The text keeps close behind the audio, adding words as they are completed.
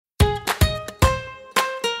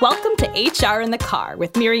Welcome to HR in the Car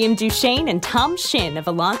with Miriam Duchesne and Tom Shin of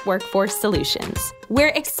Allant Workforce Solutions, where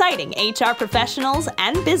exciting HR professionals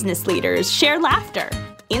and business leaders share laughter,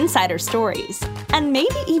 insider stories, and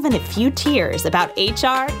maybe even a few tears about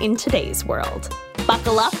HR in today's world.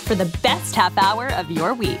 Buckle up for the best half hour of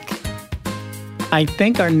your week. I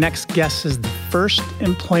think our next guest is the first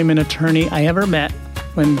employment attorney I ever met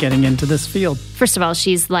when getting into this field. First of all,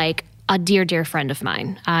 she's like a dear, dear friend of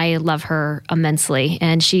mine. I love her immensely,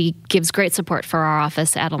 and she gives great support for our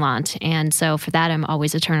office at Allant. And so for that, I'm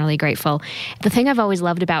always eternally grateful. The thing I've always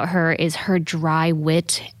loved about her is her dry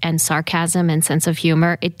wit and sarcasm and sense of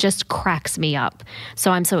humor. It just cracks me up.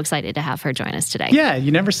 So I'm so excited to have her join us today. Yeah,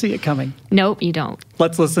 you never see it coming. Nope, you don't.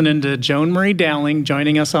 Let's listen into Joan Marie Dowling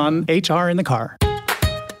joining us on HR in the Car.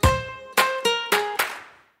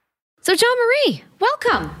 So, Joan Marie,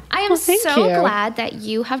 welcome. I am so glad that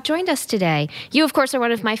you have joined us today. You, of course, are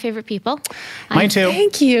one of my favorite people. Mine too.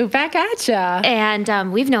 Thank you. Back at ya.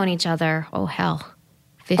 And we've known each other,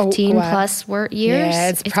 15 plus years? Yeah,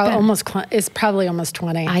 it's probably almost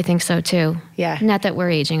 20. I think so, too. Yeah. Not that we're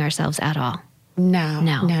aging ourselves at all. No,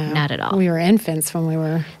 not at all. We were infants when we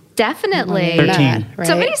were... Definitely. 13. Right?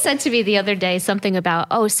 Somebody said to me the other day something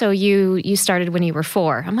about, so you started when you were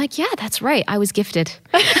 4. I'm like, yeah, that's right. I was gifted.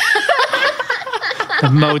 The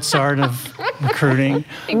Mozart of recruiting.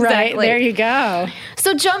 Exactly. Right, there you go.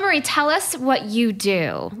 So, Joan Marie, tell us what you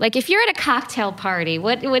do. Like, if you're at a cocktail party,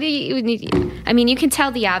 what do you need? I mean, you can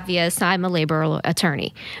tell the obvious, I'm a labor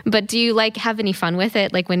attorney. But do you, have any fun with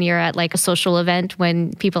it? Like, when you're at, a social event,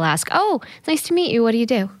 when people ask, it's nice to meet you, what do you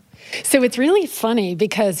do? So it's really funny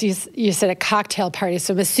because you said a cocktail party,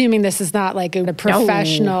 so I'm assuming this is not like a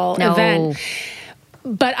professional event.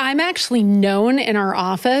 But I'm actually known in our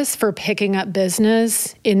office for picking up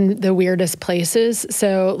business in the weirdest places.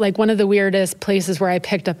 So one of the weirdest places where I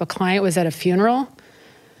picked up a client was at a funeral.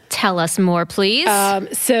 Tell us more, please.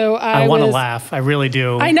 So I want to laugh. I really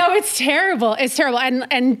do. I know, it's terrible. It's terrible. And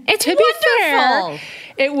it's to wonderful. Be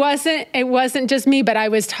fair, it wasn't just me, but I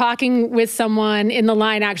was talking with someone in the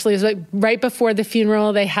line. Actually, it was right before the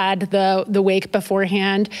funeral. They had the wake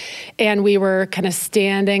beforehand, and we were kind of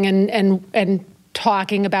standing and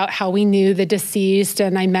talking about how we knew the deceased.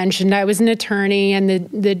 And I mentioned I was an attorney, and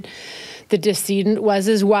the decedent was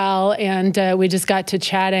as well, and we just got to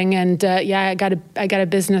chatting. And I got a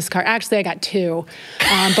business card. Actually, I got 2,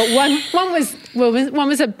 but one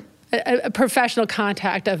was a professional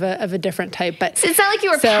contact of a different type. But so it's not like you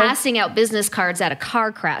were passing out business cards at a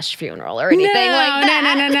car crash funeral or anything like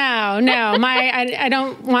that. No. I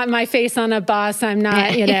don't want my face on a bus. I'm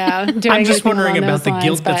not, doing I'm just wondering about the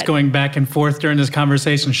guilt that's but going back and forth during this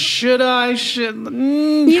conversation. Should I?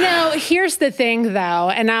 Here's the thing, though,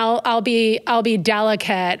 and I'll be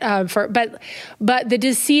delicate but the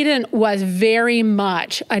decedent was very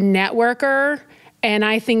much a networker. And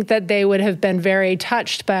I think that they would have been very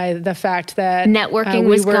touched by the fact that networking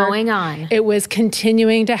was going on. It was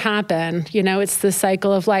continuing to happen. It's the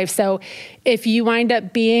cycle of life. So if you wind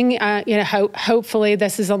up being, hopefully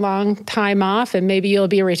this is a long time off and maybe you'll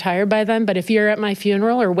be retired by then. But if you're at my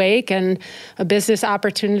funeral or wake and a business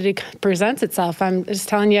opportunity presents itself, I'm just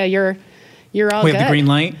telling you, you're all we good. have the green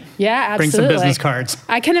light? Yeah, absolutely. Bring some business cards.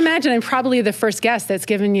 I can imagine I'm probably the first guest that's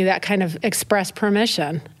given you that kind of express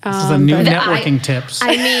permission. This is a new networking tips.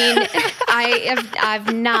 I mean,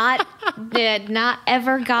 I've not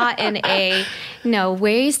ever gotten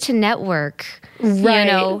ways to network.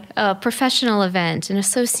 Right. A professional event, an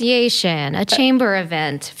association, a chamber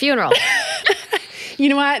event, funeral. You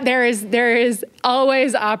know what? There is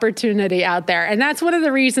always opportunity out there. And that's one of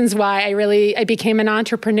the reasons why I became an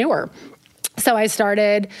entrepreneur. So I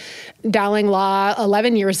started Dowling Law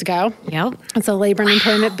 11 years ago. Yep. It's a labor and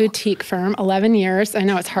employment boutique firm, 11 years. I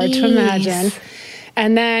know it's hard to imagine.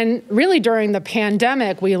 And then really during the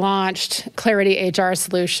pandemic, we launched Clarity HR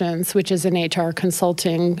Solutions, which is an HR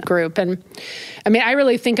consulting group. And I mean, I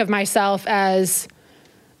really think of myself as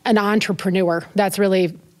an entrepreneur. That's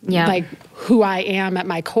really who I am at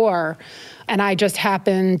my core. And I just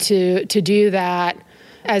happen to do that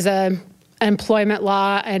as an employment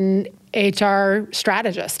law and HR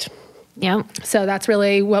strategist. Yeah. So that's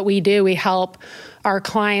really what we do. We help our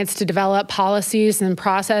clients to develop policies and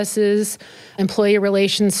processes, employee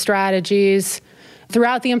relations strategies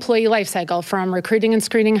throughout the employee life cycle, from recruiting and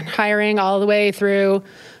screening and hiring all the way through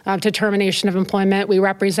to termination of employment. We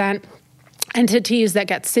represent entities that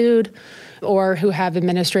get sued or who have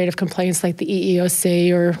administrative complaints like the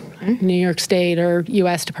EEOC or New York State or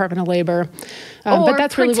U.S. Department of Labor. But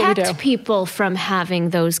that's really what we do. Protect people from having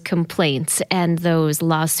those complaints and those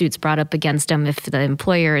lawsuits brought up against them if the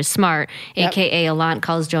employer is smart, a.k.a. Allant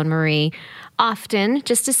calls Joan Marie often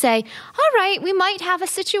just to say, all right, we might have a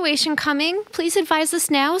situation coming. Please advise us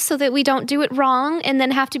now so that we don't do it wrong and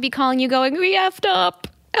then have to be calling you going, we effed up.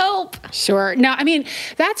 Help. Sure. No, I mean,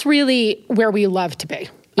 that's really where we love to be.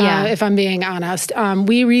 Yeah. If I'm being honest.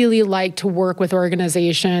 We really like to work with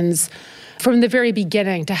organizations from the very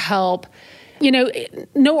beginning to help.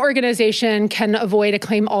 No organization can avoid a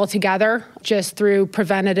claim altogether just through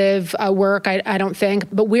preventative work, I don't think.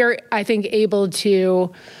 But we're, I think, able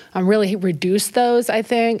to really reduce those, I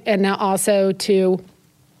think, and now also to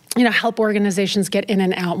help organizations get in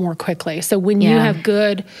and out more quickly. So when you have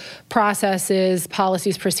good processes,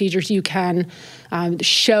 policies, procedures, you can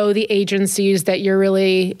show the agencies that you're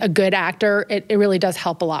really a good actor. It really does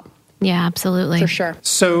help a lot. Yeah, absolutely. For sure.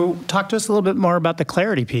 So talk to us a little bit more about the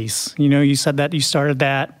Clarity piece. You said that you started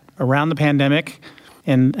that around the pandemic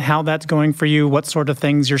and how that's going for you, what sort of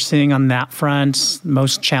things you're seeing on that front,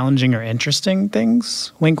 most challenging or interesting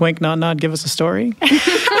things. Wink, wink, nod, nod, give us a story.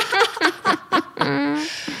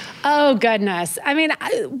 Oh, goodness. I mean,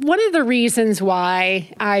 one of the reasons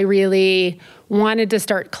why I really wanted to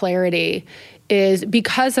start Clarity is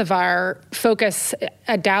because of our focus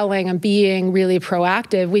at Dowling on being really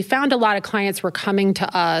proactive. We found a lot of clients were coming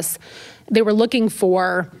to us. They were looking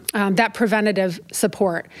for that preventative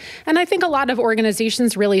support. And I think a lot of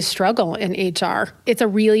organizations really struggle in HR. It's a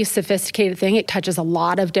really sophisticated thing. It touches a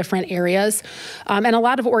lot of different areas. And a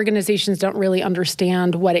lot of organizations don't really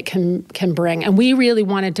understand what it can bring. And we really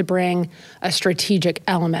wanted to bring a strategic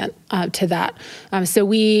element to that. So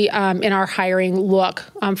we, in our hiring, look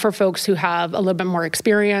for folks who have a little bit more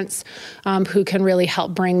experience, who can really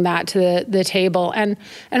help bring that to the table. And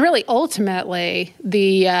really, ultimately,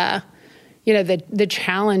 the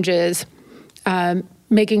challenge is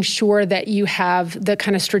making sure that you have the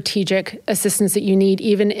kind of strategic assistance that you need,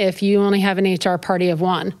 even if you only have an HR party of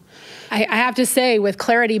one. I have to say, with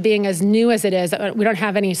Clarity being as new as it is, we don't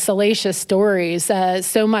have any salacious stories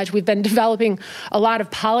so much. We've been developing a lot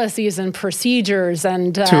of policies and procedures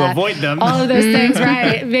and to avoid them. All of those things,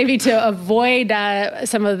 right? Maybe to avoid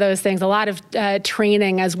some of those things. A lot of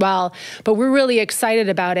training as well. But we're really excited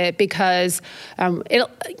about it because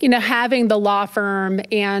having the law firm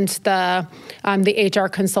and the HR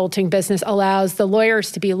consulting business allows the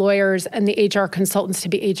lawyers to be lawyers and the HR consultants to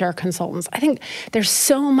be HR consultants. I think there's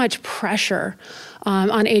so much pressure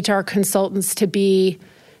on HR consultants to be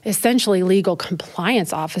essentially legal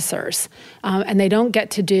compliance officers, and they don't get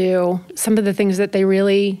to do some of the things that they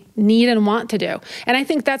really need and want to do. And I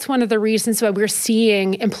think that's one of the reasons why we're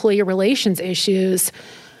seeing employee relations issues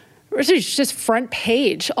just front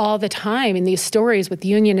page all the time in these stories with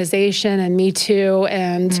unionization and Me Too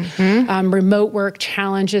and remote work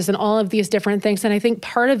challenges and all of these different things. And I think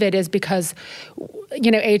part of it is because,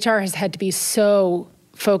 HR has had to be so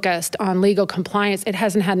focused on legal compliance. It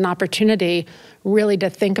hasn't had an opportunity really to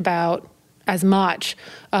think about as much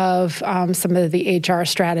of some of the HR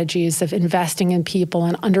strategies of investing in people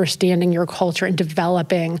and understanding your culture and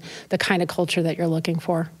developing the kind of culture that you're looking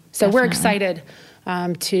for. So We're excited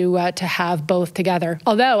to have both together.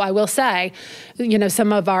 Although I will say,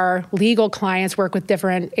 some of our legal clients work with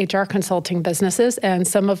different HR consulting businesses, and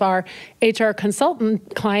some of our HR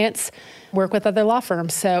consultant clients work with other law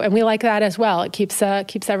firms. And we like that as well. It keeps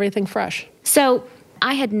everything fresh. So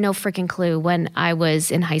I had no freaking clue when I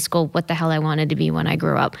was in high school what the hell I wanted to be when I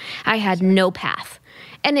grew up. I had no path.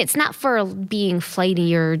 And it's not for being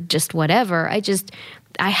flighty or just whatever.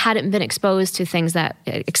 I hadn't been exposed to things that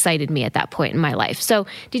excited me at that point in my life. So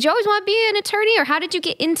did you always want to be an attorney, or how did you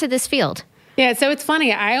get into this field? Yeah, so it's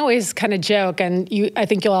funny. I always kind of joke, and I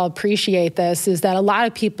think you'll all appreciate this, is that a lot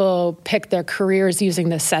of people pick their careers using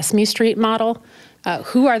the Sesame Street model.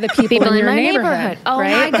 Who are the people in your neighborhood? Oh,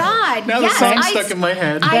 right? my God. Now yes, the song's stuck in my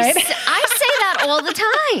head. I say that all the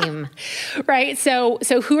time. Right. So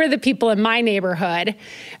who are the people in my neighborhood?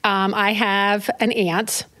 I have an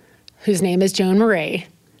aunt whose name is Joan Marie.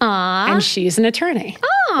 Aww. And she's an attorney.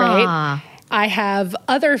 Right? I have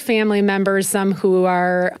other family members, some who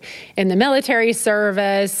are in the military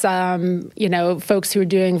service, folks who are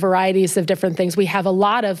doing varieties of different things. We have a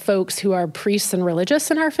lot of folks who are priests and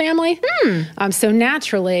religious in our family. So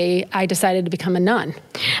naturally, I decided to become a nun.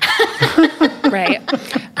 Right.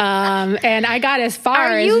 And I got as far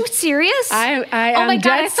as... Are you serious? I oh my am God,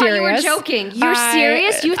 dead I thought you were serious. joking. You're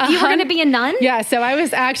serious? You were going to be a nun? Yeah, so I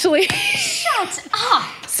was actually... Shut up.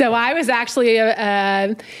 So I was actually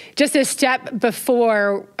just a step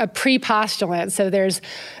before a pre-postulant. So there's,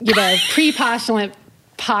 pre-postulant,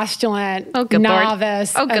 postulant,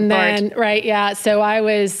 novice, Lord. and then right, yeah. So I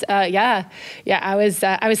was, I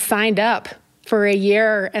was signed up for a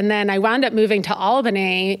year. And then I wound up moving to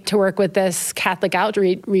Albany to work with this Catholic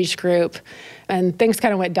outreach group. And things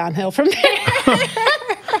kind of went downhill from there.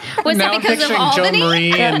 Was now that because picturing of Albany? Joan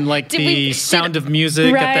Marie and like the Sound of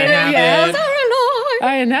Music that they have. Yes. it.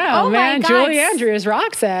 I know, Oh my man. God. Julie Andrews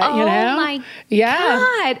rocks it, you know? Oh my yeah.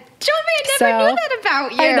 God. Joan Marie, I never knew that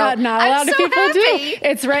about you. I know, not a lot of people happy. do.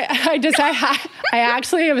 It's right. I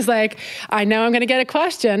actually was like, I know I'm going to get a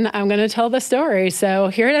question. I'm going to tell the story. So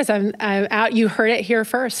here it is. I'm out. You heard it here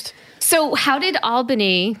first. So how did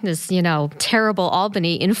Albany, this, terrible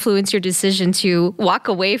Albany, influence your decision to walk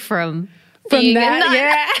away from being a nun?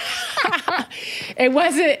 Yeah. It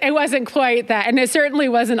wasn't quite that. And it certainly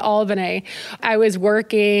wasn't Albany. I was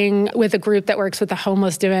working with a group that works with the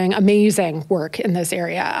homeless doing amazing work in this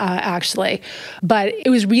area, actually. But it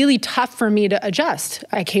was really tough for me to adjust.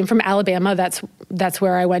 I came from Alabama. That's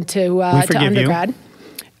where I went to undergrad.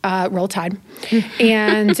 Roll Tide.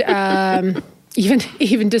 And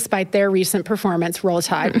even despite their recent performance, Roll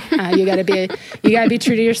Tide. You got to be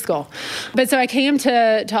true to your school. But so I came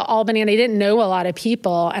to Albany, and I didn't know a lot of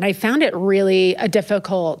people, and I found it really a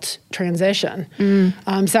difficult transition.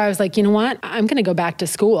 So I was like, you know what? I'm going to go back to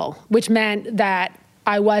school, which meant that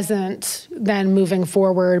I wasn't then moving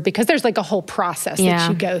forward because there's like a whole process that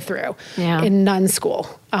you go through in nun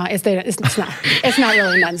school. It's not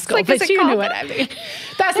really nun school, but you know what I mean.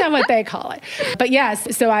 That's not what they call it. But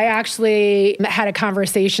yes, so I actually had a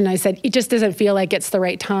conversation. I said, it just doesn't feel like it's the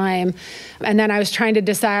right time. And then I was trying to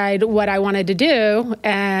decide what I wanted to do.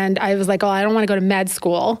 And I was like, oh, I don't want to go to med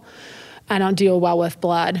school. I don't deal well with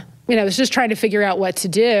blood. I was just trying to figure out what to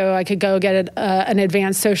do. I could go get an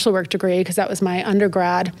advanced social work degree because that was my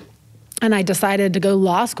undergrad. And I decided to go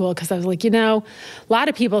law school because I was like, a lot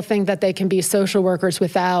of people think that they can be social workers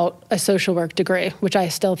without a social work degree, which I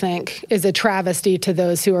still think is a travesty to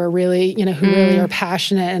those who are really, really are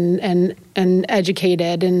passionate and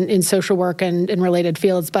educated in social work and in related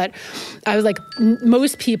fields. But I was like,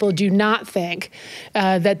 most people do not think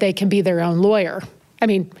that they can be their own lawyer. I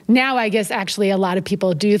mean, now I guess actually a lot of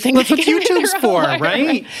people do think that's what YouTube's for,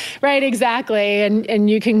 right? Right, exactly. And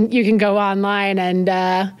you can go online and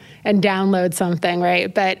download something,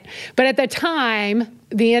 right? But at the time,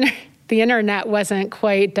 the internet wasn't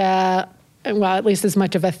quite well, at least as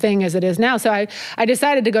much of a thing as it is now. So I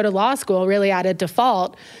decided to go to law school really out of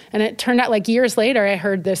default. And it turned out like years later, I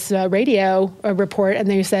heard this radio report, and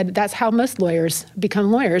they said that's how most lawyers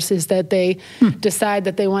become lawyers, is that they decide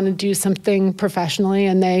that they want to do something professionally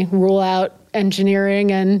and they rule out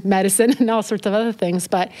engineering and medicine and all sorts of other things.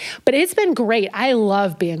 But it's been great. I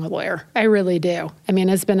love being a lawyer. I really do. I mean,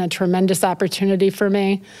 it's been a tremendous opportunity for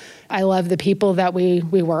me. I love the people that we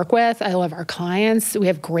work with. I love our clients. We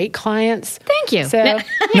have great clients. Thank you. So,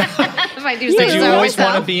 if I do say Did you so always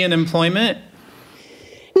myself. want to be in employment?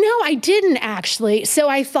 No, I didn't actually. So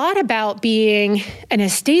I thought about being an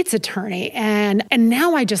estates attorney, and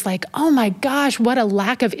now I just like, oh my gosh, what a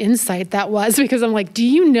lack of insight that was, because I'm like, do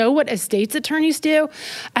you know what estates attorneys do?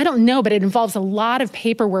 I don't know, but it involves a lot of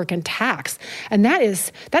paperwork and tax, and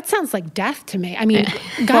that sounds like death to me. I mean,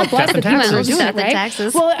 God bless the people who are doing it, right?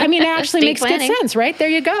 Taxes. Well, I mean, it actually makes planning. good sense, right? There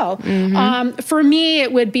you go. For me,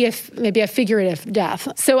 it would be maybe a figurative death.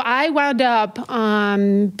 So I wound up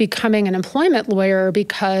becoming an employment lawyer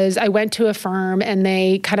because I went to a firm and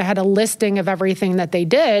they kind of had a listing of everything that they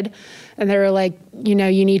did. And they were like, you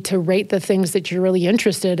need to rate the things that you're really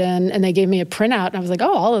interested in. And they gave me a printout. And I was like,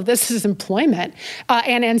 oh, all of this is employment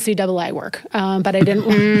and NCAA work. But I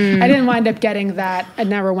didn't wind up getting that. I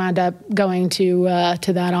never wound up going to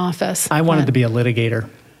that office. I wanted to be a litigator.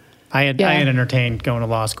 I had entertained going to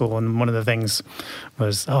law school, and one of the things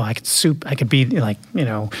was, I could be like,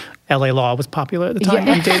 LA Law was popular at the time.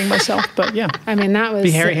 Yeah. I'm dating myself, but yeah. I mean, that was...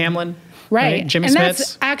 Be Harry Hamlin. Right. Jimmy and Smits.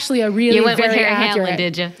 That's actually a really You went very with Harry accurate.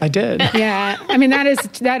 Hamlin, did you? I did. Yeah. I mean,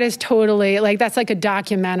 that is totally, like, that's like a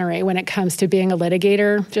documentary when it comes to being a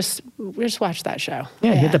litigator. Just watch that show.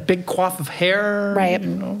 Yeah, you had the big coif of hair. Right.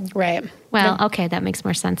 Right. Well, okay, that makes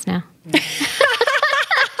more sense now.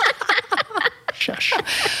 Shush.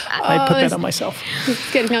 I put that on myself.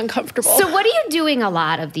 It's getting uncomfortable. So what are you doing a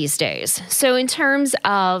lot of these days? So in terms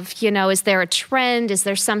of, is there a trend? Is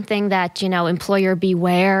there something that, employer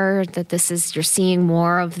beware, that you're seeing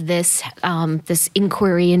more of this, this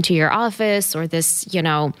inquiry into your office, or this,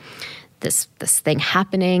 this thing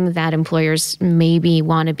happening that employers maybe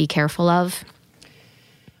want to be careful of?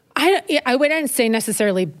 I wouldn't say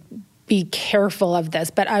necessarily be careful of this,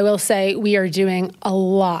 but I will say we are doing a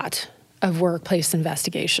lot of workplace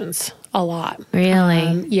investigations. a lot.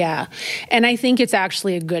 Really? Yeah. And I think it's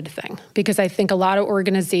actually a good thing because I think a lot of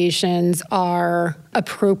organizations are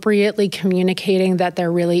appropriately communicating that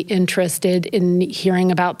they're really interested in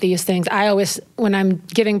hearing about these things. I always, when I'm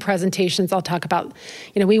giving presentations, I'll talk about,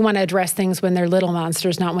 we want to address things when they're little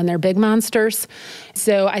monsters, not when they're big monsters.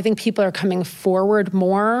 So I think people are coming forward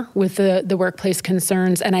more with the workplace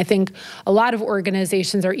concerns. And I think a lot of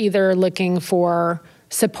organizations are either looking for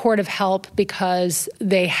supportive help because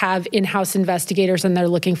they have in-house investigators and they're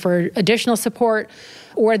looking for additional support,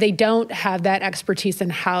 or they don't have that expertise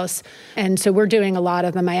in-house. And so we're doing a lot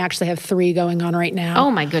of them. I actually have 3 going on right now.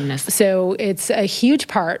 Oh, my goodness. So it's a huge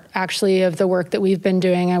part, actually, of the work that we've been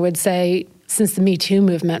doing, I would say, since the Me Too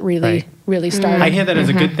movement really started. I hear that as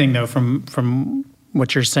a good thing, though, from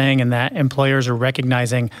what you're saying, and that employers are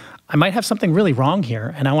recognizing, I might have something really wrong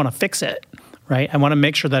here, and I want to fix it. Right? I want to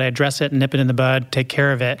make sure that I address it, nip it in the bud, take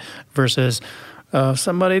care of it, versus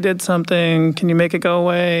somebody did something, can you make it go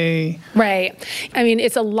away? Right. I mean,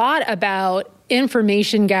 it's a lot about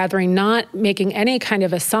information gathering, not making any kind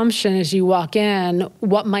of assumption as you walk in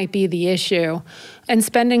what might be the issue, and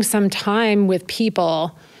spending some time with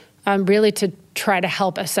people really to try to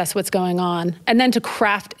help assess what's going on, and then to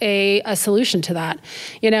craft a solution to that.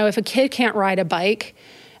 If a kid can't ride a bike,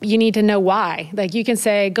 you need to know why. Like, you can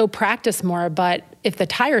say, go practice more, but if the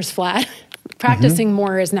tire's flat, practicing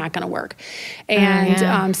more is not going to work.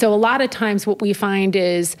 And so a lot of times what we find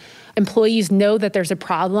is employees know that there's a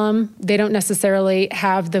problem. They don't necessarily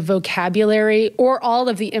have the vocabulary or all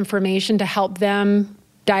of the information to help them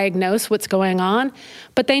diagnose what's going on,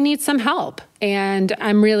 but they need some help. And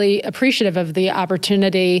I'm really appreciative of the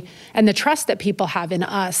opportunity and the trust that people have in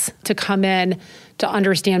us to come in to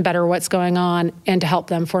understand better what's going on and to help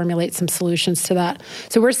them formulate some solutions to that.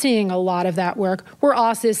 So we're seeing a lot of that work. We're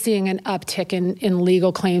also seeing an uptick in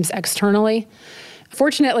legal claims externally.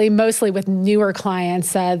 Fortunately, mostly with newer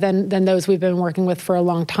clients than those we've been working with for a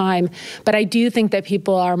long time. But I do think that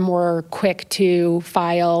people are more quick to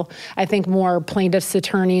file. I think more plaintiffs'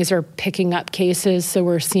 attorneys are picking up cases, so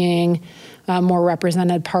we're seeing more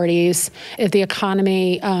represented parties. If the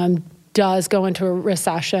economy does go into a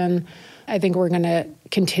recession, I think we're going to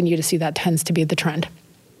continue to see that tends to be the trend.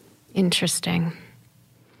 Interesting.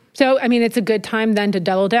 So, I mean, it's a good time then to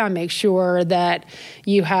double down, make sure that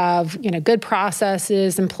you have, good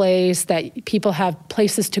processes in place, that people have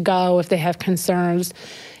places to go if they have concerns.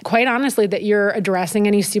 Quite honestly, that you're addressing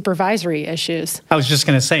any supervisory issues. I was just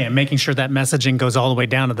going to say, and making sure that messaging goes all the way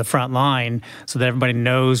down to the front line so that everybody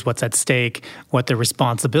knows what's at stake, what their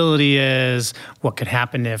responsibility is, what could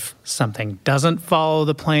happen if something doesn't follow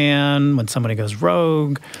the plan, when somebody goes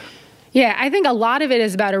rogue. Yeah, I think a lot of it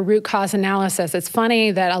is about a root cause analysis. It's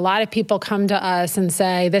funny that a lot of people come to us and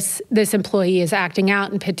say this employee is acting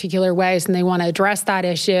out in particular ways and they want to address that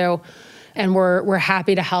issue, and we're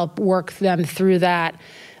happy to help work them through that.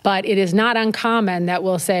 But it is not uncommon that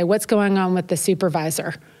we'll say, what's going on with the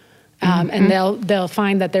supervisor? And they'll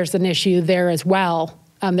find that there's an issue there as well.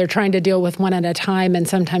 They're trying to deal with one at a time, and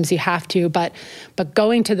sometimes you have to. But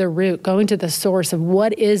going to the root, going to the source of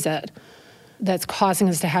what is it that's causing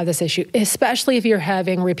us to have this issue, especially if you're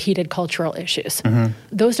having repeated cultural issues.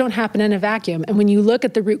 Those don't happen in a vacuum. And when you look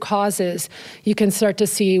at the root causes, you can start to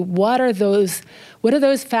see what are those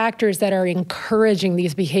factors that are encouraging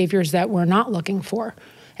these behaviors that we're not looking for,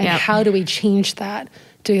 and how do we change that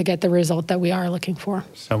to get the result that we are looking for.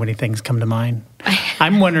 So many things come to mind.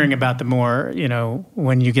 I'm wondering about the more,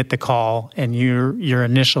 when you get the call and your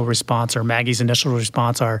initial response, or Maggie's initial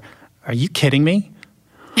response are you kidding me?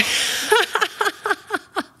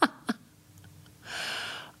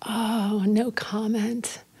 Oh, no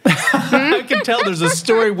comment. I can tell there's a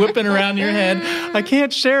story whipping around your head. I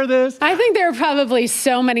can't share this. I think there are probably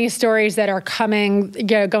so many stories that are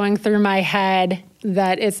going through my head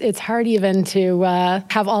that it's hard even to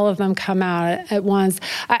have all of them come out at once.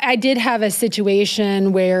 I did have a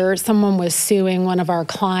situation where someone was suing one of our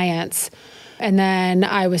clients, and then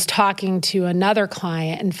I was talking to another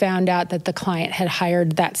client and found out that the client had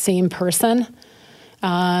hired that same person.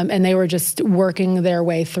 And they were just working their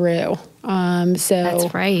way through.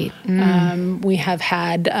 That's right. We have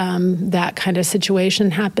had that kind of situation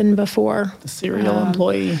happen before. The serial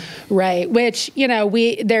employee. Right, which,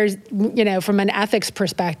 from an ethics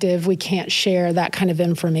perspective, we can't share that kind of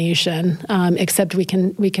information, except we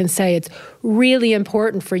can say it's really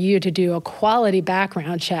important for you to do a quality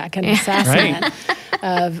background check and assessment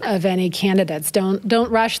of any candidates. Don't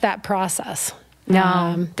rush that process.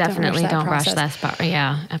 No, definitely don't rush that part.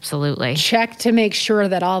 Yeah, absolutely. Check to make sure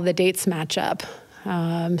that all the dates match up.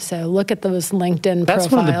 So look at those LinkedIn That's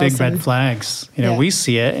profiles. one of the big red flags. We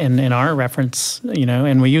see it in our reference,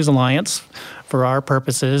 and we use Alliance for our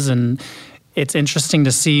purposes. And it's interesting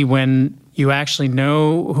to see when you actually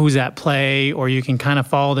know who's at play, or you can kind of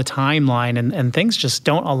follow the timeline and things just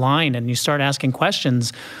don't align, and you start asking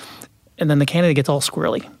questions, and then the candidate gets all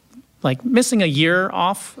squirrely. Like missing a year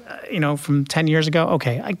off, from 10 years ago.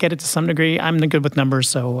 Okay, I get it to some degree. I'm good with numbers,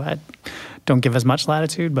 so I don't give as much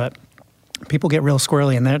latitude, but people get real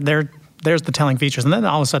squirrely, and there's the telling features. And then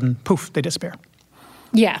all of a sudden, poof, they disappear.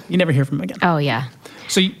 Yeah. You never hear from them again. Oh, yeah.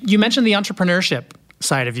 So you mentioned the entrepreneurship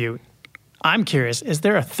side of you. I'm curious, is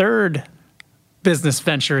there a third business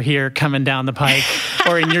venture here coming down the pike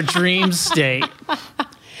or in your dream state?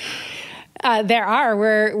 There are.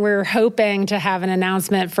 We're hoping to have an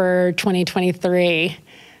announcement for 2023.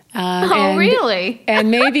 Really? And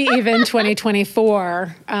maybe even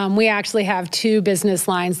 2024. We actually have 2 business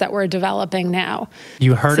lines that we're developing now.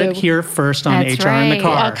 You heard it here first on That's HR in the right.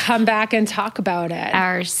 Car. I'll come back and talk about it.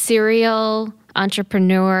 Our serial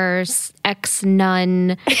entrepreneurs,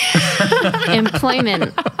 ex-nun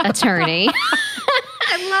employment attorney.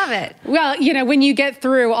 I love it. Well, when you get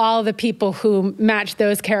through all the people who match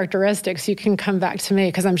those characteristics, you can come back to me,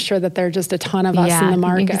 because I'm sure that there are just a ton of us in the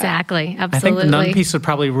market. Exactly. Absolutely. I think the nun piece would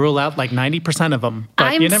probably rule out like 90% of them,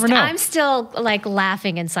 but you never know. I'm still like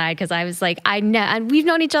laughing inside, because I was like, we've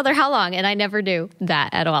known each other how long, and I never knew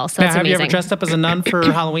that at all. So Now, it's have amazing. you ever dressed up as a nun for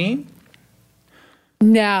Halloween?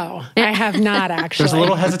 No, I have not actually. There's a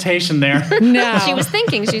little hesitation there. No. She was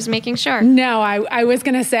thinking. She was making sure. No, I was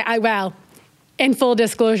going to say, in full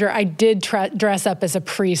disclosure, I did dress up as a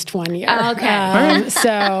priest one year. Oh, okay.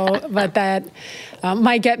 But that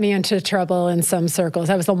might get me into trouble in some circles.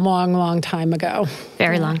 That was a long, long time ago.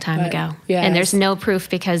 Very long time ago. Yes. And there's no proof,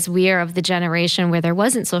 because we are of the generation where there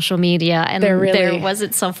wasn't social media and there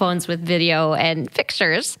wasn't cell phones with video and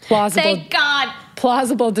pictures. Plausible. Thank God.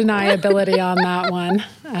 Plausible deniability on that one.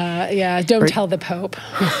 Don't tell the Pope.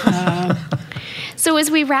 So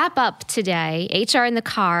as we wrap up today, HR in the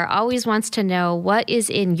Car always wants to know, what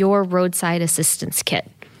is in your roadside assistance kit?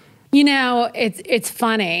 It's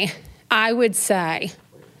funny. I would say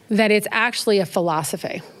that it's actually a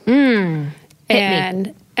philosophy. And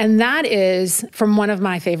that is from one of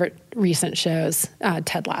my favorite recent shows,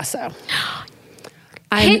 Ted Lasso.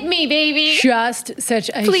 Hit me, baby. Just such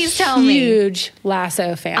a Please tell me. huge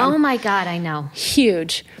Lasso fan. Oh my God, I know.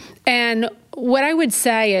 Huge. And what I would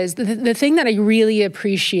say is the thing that I really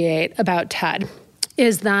appreciate about Ted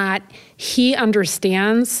is that he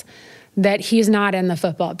understands that he's not in the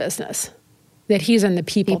football business, that he's in the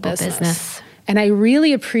people business. And I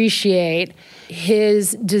really appreciate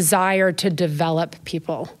his desire to develop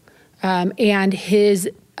people and his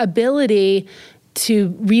ability to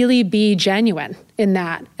really be genuine in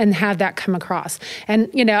that and have that come across.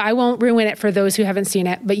 And, I won't ruin it for those who haven't seen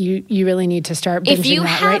it, but you really need to start binging that right now. If you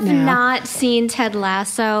have not seen Ted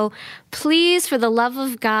Lasso, please, for the love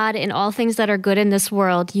of God and all things that are good in this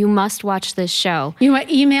world, you must watch this show. You know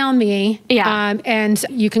what? Email me. Yeah. And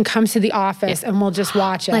you can come to the office and we'll just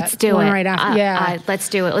watch it. Let's do it. Right after. Let's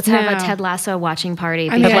do it. Let's have a Ted Lasso watching party,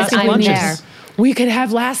 I mean, because I'm lunches. there. We could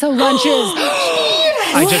have Lasso lunches.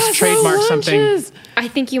 I just trademarked something. I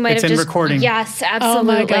think you might It's have in just recording. Yes, absolutely.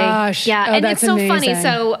 Oh my gosh. Yeah, Oh, and that's it's so funny. amazing.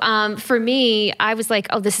 So for me, I was like,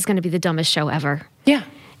 this is going to be the dumbest show ever. Yeah.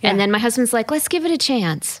 And then my husband's like, let's give it a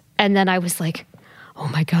chance. And then I was like, oh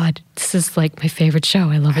my God, this is like my favorite show.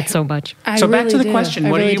 I love it so much. So back to the question,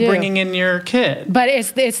 what are you bringing in your kit? But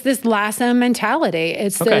it's this Lasso mentality.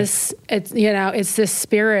 It's this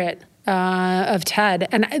spirit of Ted.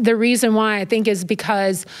 And the reason why I think is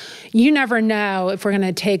because you never know, if we're going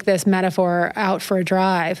to take this metaphor out for a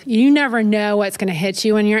drive, you never know what's going to hit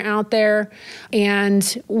you when you're out there. And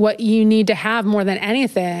what you need to have more than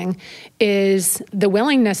anything is the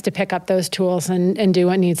willingness to pick up those tools and do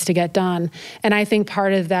what needs to get done. And I think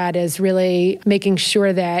part of that is really making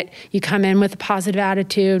sure that you come in with a positive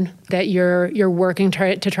attitude, that you're working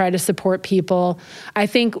to try to support people. I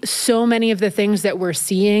think so many of the things that we're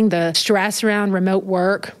seeing, the stress around remote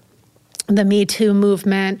work, the Me Too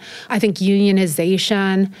movement, I think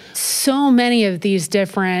unionization, so many of these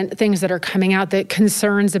different things that are coming out, that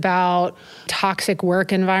concerns about toxic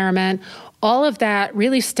work environment, all of that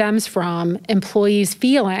really stems from employees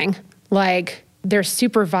feeling like their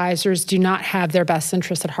supervisors do not have their best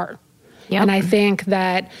interests at heart. Yep. And I think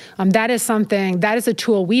that that is a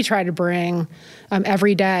tool we try to bring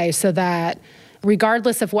every day, so that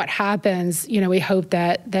regardless of what happens, we hope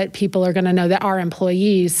that people are going to know, that our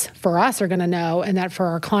employees for us are going to know, and that for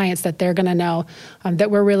our clients that they're going to know that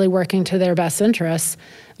we're really working to their best interests.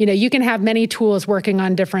 You can have many tools working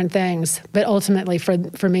on different things, but ultimately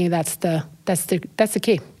for me, that's the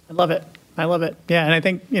key. I love it. Yeah, and I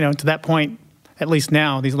think, to that point, at least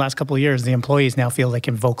now, these last couple of years, the employees now feel they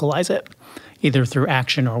can vocalize it, either through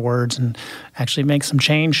action or words, and actually make some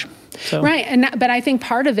change. So. Right, but I think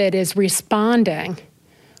part of it is responding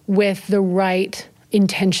with the right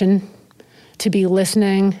intention, to be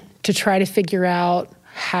listening, to try to figure out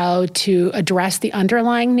how to address the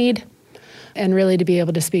underlying need, and really to be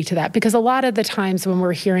able to speak to that. Because a lot of the times when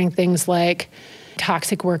we're hearing things like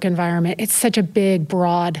toxic work environment, it's such a big,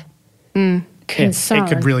 broad concern. It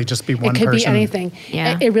could really just be one person. It could be anything.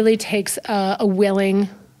 Yeah. It really takes a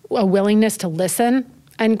willingness to listen.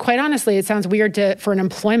 And quite honestly, it sounds weird for an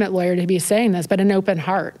employment lawyer to be saying this, but an open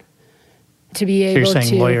heart. To be able to... So you're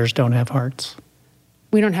saying lawyers don't have hearts?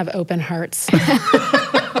 We don't have open hearts.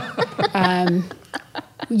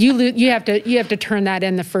 You have to turn that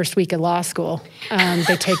in the first week of law school. They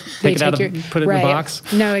take it out and put it in the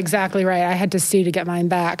box. No, exactly right. I had to sue to get mine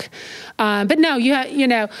back. But no,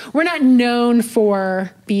 we're not known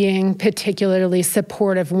for being particularly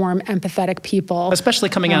supportive, warm, empathetic people, especially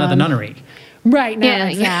coming out of the nunnery. Right. No,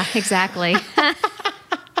 yeah, exactly.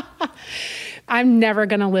 I'm never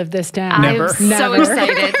going to live this down. Never. I'm so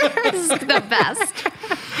excited. This is the best.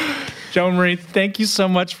 Joan Marie, thank you so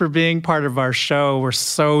much for being part of our show. We're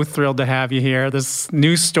so thrilled to have you here. This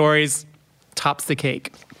news stories tops the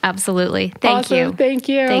cake. Absolutely. Thank you. Thank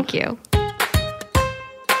you. Thank you.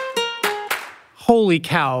 Holy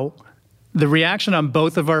cow. The reaction on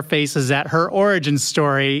both of our faces at her origin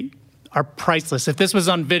story are priceless. If this was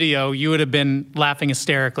on video, you would have been laughing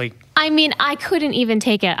hysterically. I mean, I couldn't even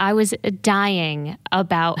take it. I was dying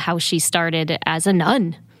about how she started as a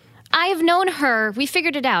nun. I have known her, we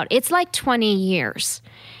figured it out, it's like 20 years.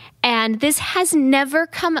 And this has never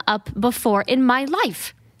come up before in my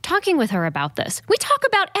life, talking with her about this. We talk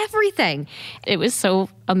about everything. It was so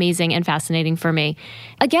amazing and fascinating for me.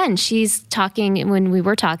 Again, she's talking, when we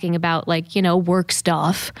were talking about work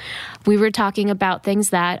stuff, we were talking about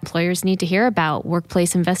things that employers need to hear about.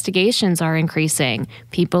 Workplace investigations are increasing.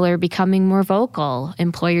 People are becoming more vocal.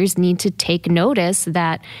 Employers need to take notice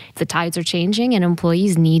that the tides are changing and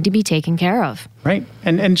employees need to be taken care of. Right.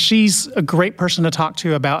 And she's a great person to talk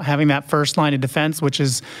to about having that first line of defense, which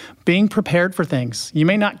is being prepared for things. You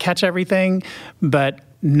may not catch everything, but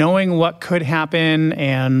knowing what could happen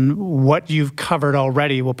and what you've covered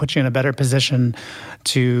already will put you in a better position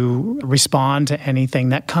to respond to anything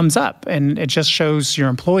that comes up. And it just shows your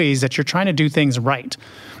employees that you're trying to do things right,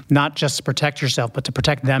 not just to protect yourself, but to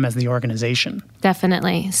protect them as the organization.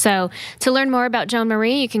 Definitely. So to learn more about Joan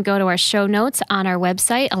Marie, you can go to our show notes on our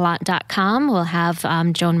website, allant.com. We'll have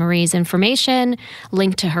Joan Marie's information,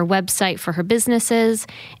 link to her website for her businesses.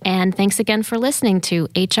 And thanks again for listening to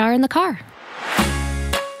HR in the Car.